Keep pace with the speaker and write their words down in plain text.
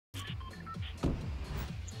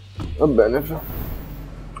Va bene, fra.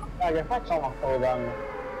 Dai, che facciamo a fare danno?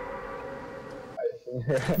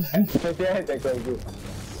 Effettivamente è così.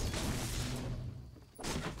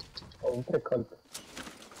 Ho un 3 colpi.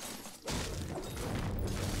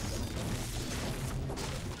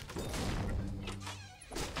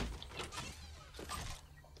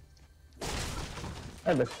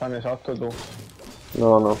 Beh, stanno sotto tu.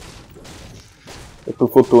 No, no. È tu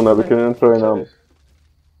fortuna perché non trovi niente.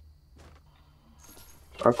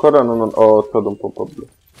 Ancora non ho trovato un po'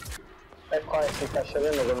 problema. E qua si sta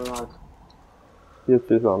scendendo con un altro. Io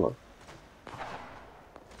ci sono.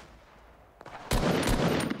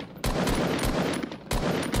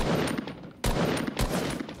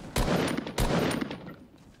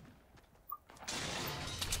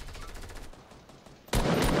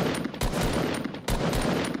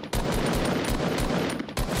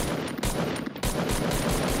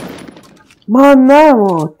 Ma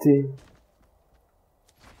andiamoti!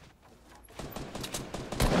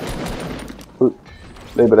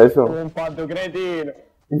 L'hai preso? Un paddo cretino!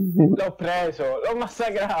 L'ho preso, l'ho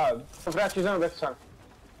massacrato! Sopra ci sono persone.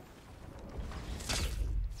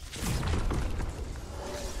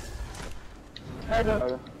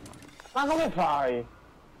 Ma come fai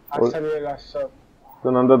a salire là sopra?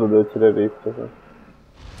 Sono andato dove c'era il rift. Sì.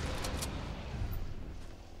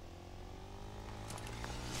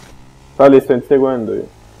 Li sto inseguendo io.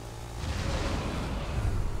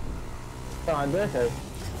 No, dove sei?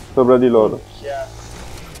 Sopra di loro. Yeah.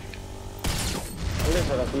 Ho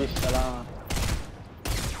preso la pista là.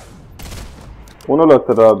 Uno l'ho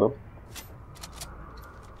atterrato.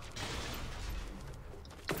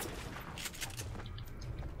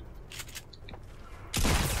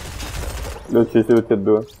 Li ho uccisi tutti e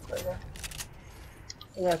due.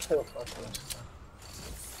 Grazie, l'ho fatto.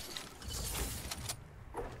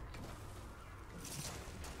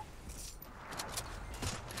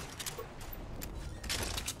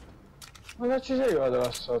 Ma non ci sei arrivato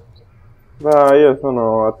là sotto? Vai, io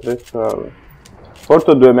sono attrezzato.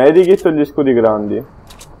 Porto 2 medikit o gli scudi grandi?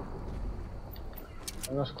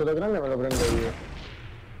 Uno scudo grande me lo prendo io.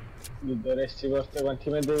 Gli dovresti portare quanti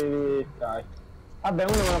metri dai. Vabbè,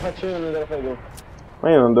 uno me lo faccio io e uno te lo fai tu. Ma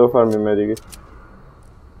io non devo farmi il medikit.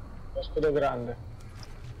 Lo scudo grande.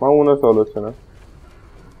 Ma uno solo ce n'è.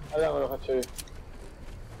 Allora me lo faccio io.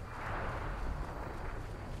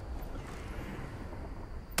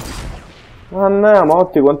 Anna,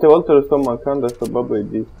 Motti, quante volte lo sto mancando a sto babbo di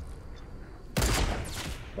Dio.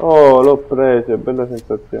 Oh, l'ho preso, è bella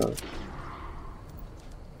sensazione.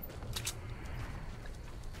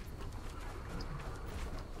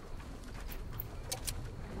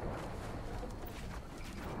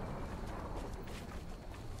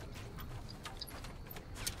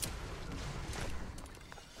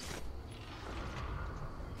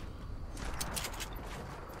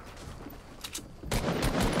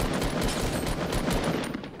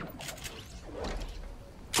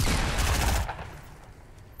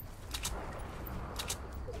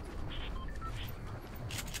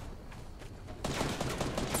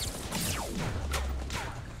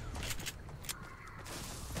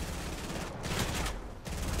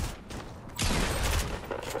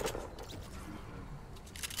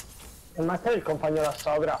 Ma te il compagno là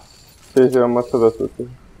sopra? Sì, l'ho ammazzato a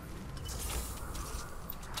tutti.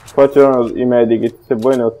 Qua c'erano i medikit, se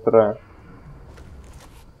vuoi ne ho 3.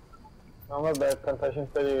 No vabbè,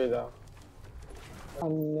 85 di vita.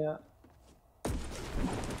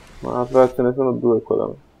 Ma fra ce ne sono 2 qua da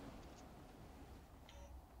me.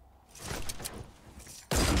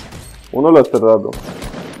 Uno l'ho atterrato.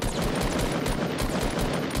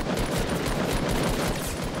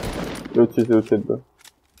 Li ho uccisi tutti e 2.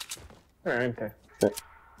 Veramente? Sì.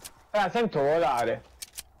 Sento volare.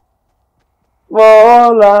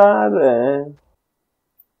 Volare.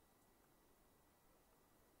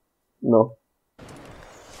 No.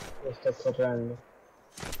 Lo sto correndo.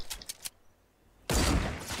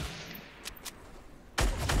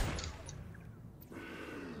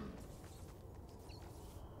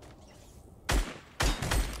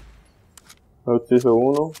 Ho ucciso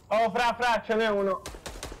uno. Oh, fra, ce n'è uno.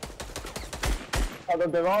 Vado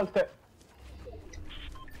 2 volte.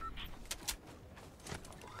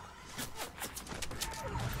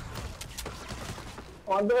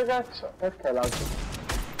 Ma dove cazzo? Perché l'altro?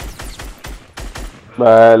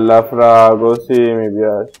 Bella fra, così mi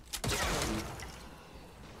piace.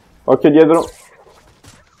 Occhio dietro.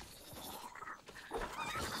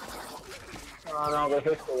 No,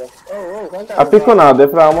 questo è... Oh, quanto è? A picconate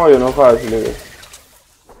fra, muoiono facili.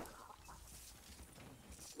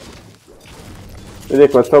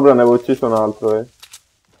 Vedi qua sopra ne avevo ucciso un altro,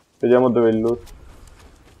 Vediamo dove è il loot.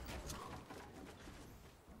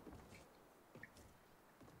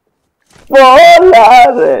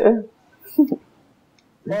 volare!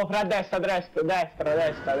 Oh, fra destra,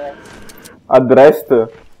 destra. A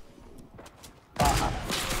Drest?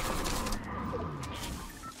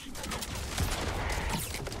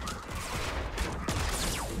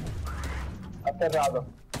 Atterrato.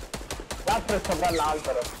 L'altro è sopra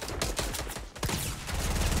l'albero.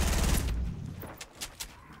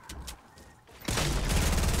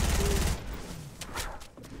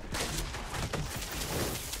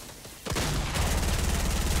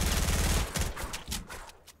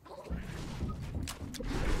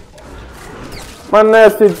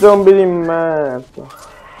 Mannesti zombie di merda.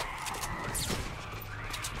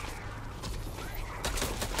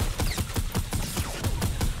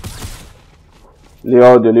 Li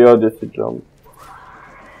odio sti zombie.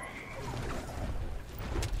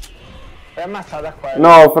 È ammazzata qua.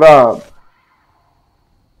 No, fra.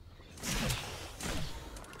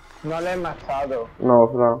 Non l'hai ammazzato. No,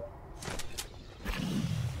 fra.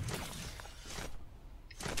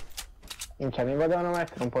 Minchia, mi potevano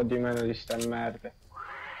mettere un po' di meno di ste merde.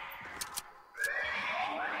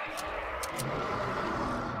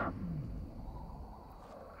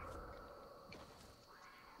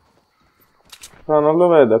 No, non lo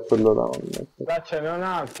vedo a quello là. Là ce n'è un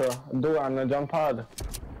altro. Due hanno jumpato.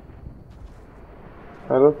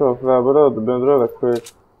 Lo so, fra, però dobbiamo trovare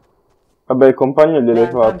questo. Vabbè, il compagno gliel'hai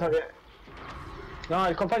fatto. Che... No,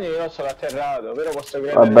 il compagno io sono atterrato, però posso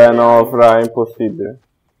credere. Vabbè, no, fra, è impossibile.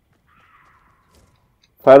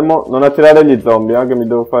 Fermo, non attirare gli zombie, che mi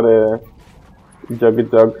devo fare il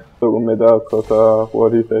jug come da cosa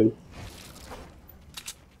fuori sei.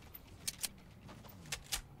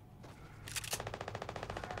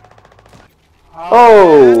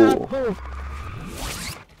 Oh!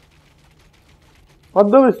 Ma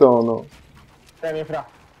dove sono? Vieni fra.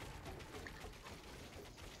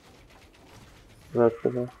 Grazie.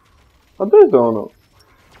 Ma dove sono?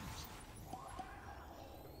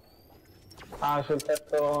 Ah, sul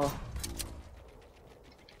tetto.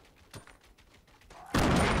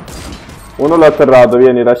 Uno l'ha atterrato,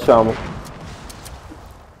 vieni, lasciamo.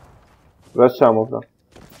 Lasciamo, fra.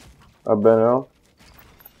 Va bene, no?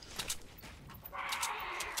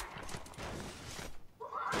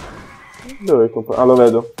 Dove è il compagno? Ah, lo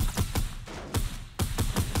vedo.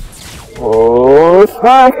 Oh,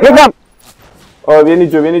 oh, vieni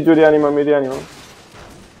giù, rianimami.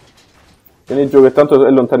 Vieni giù, che tanto è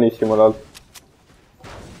lontanissimo l'altro.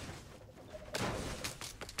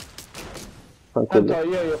 Tanto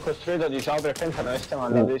io ho costruito di sopra e penso che stiamo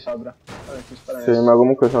andando di sopra. Sì, ma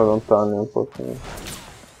comunque sono lontani un po'.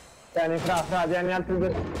 Vieni, fra, vieni altri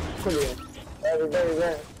due scudini.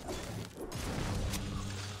 Bevi.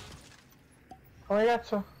 Come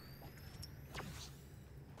cazzo?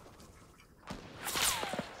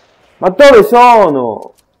 Ma dove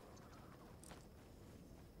sono?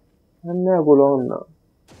 La mia colonna.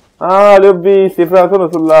 Ah, li ho visti, fra, sono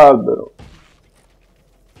sull'albero.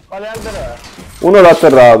 Quale albero è? Uno l'ha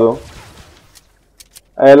atterrato.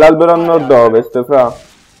 È l'albero a nord-ovest, fra.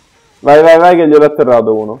 Vai che gliel'ho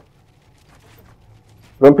atterrato uno.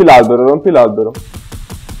 Rompi l'albero.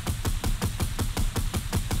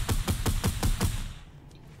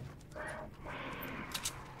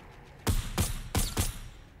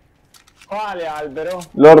 Quale albero?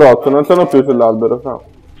 L'ho rotto, non sono più sull'albero, fra.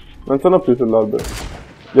 Non sono più sull'albero.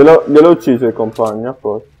 Gliel'ho ucciso il compagno, a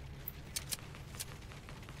posto.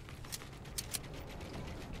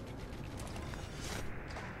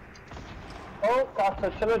 Oh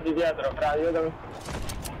cazzo, ce l'ho di dietro, fra, io devo...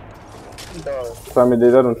 Dove? Fammi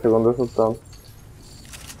devi dare un secondo soltanto.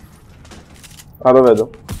 Ah, lo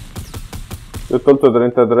vedo. Io ho tolto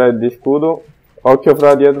 33 di scudo. Occhio,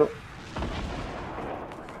 fra, dietro.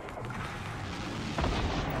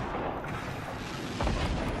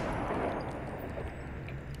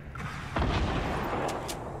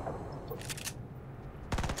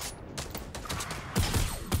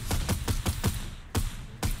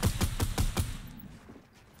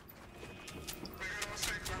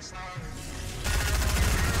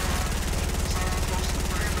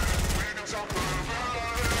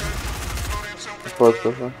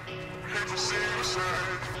 Forza, fra.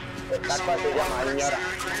 Questa qua si chiama ignora.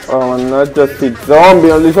 Oh, mannaggia sti zombie,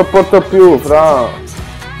 non li sopporto più, fra.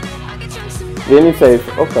 Vieni safe,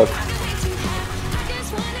 oh cazzo.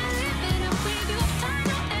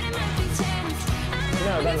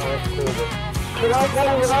 No, danno lo scudo.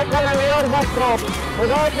 Mi orba troppo.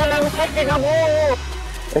 Mi sacche cavolo.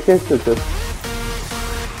 E che è successo?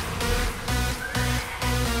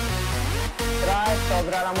 Tra è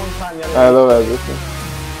sopra la montagna. Lo vedo, sì.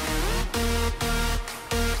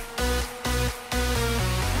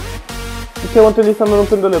 Perché quanto gli stanno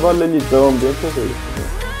rompendo le palle gli zombie, non so se...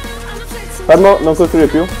 Fermo, non costruire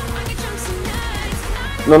più.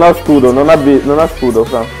 Non ha scudo, non ha scudo,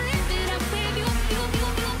 fra.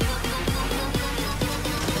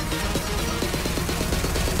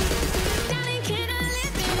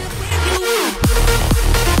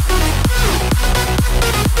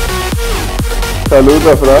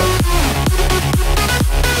 Saluta, fra.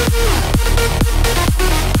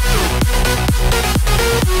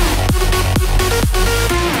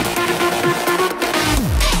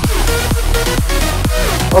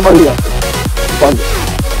 Mamma mia. Quando?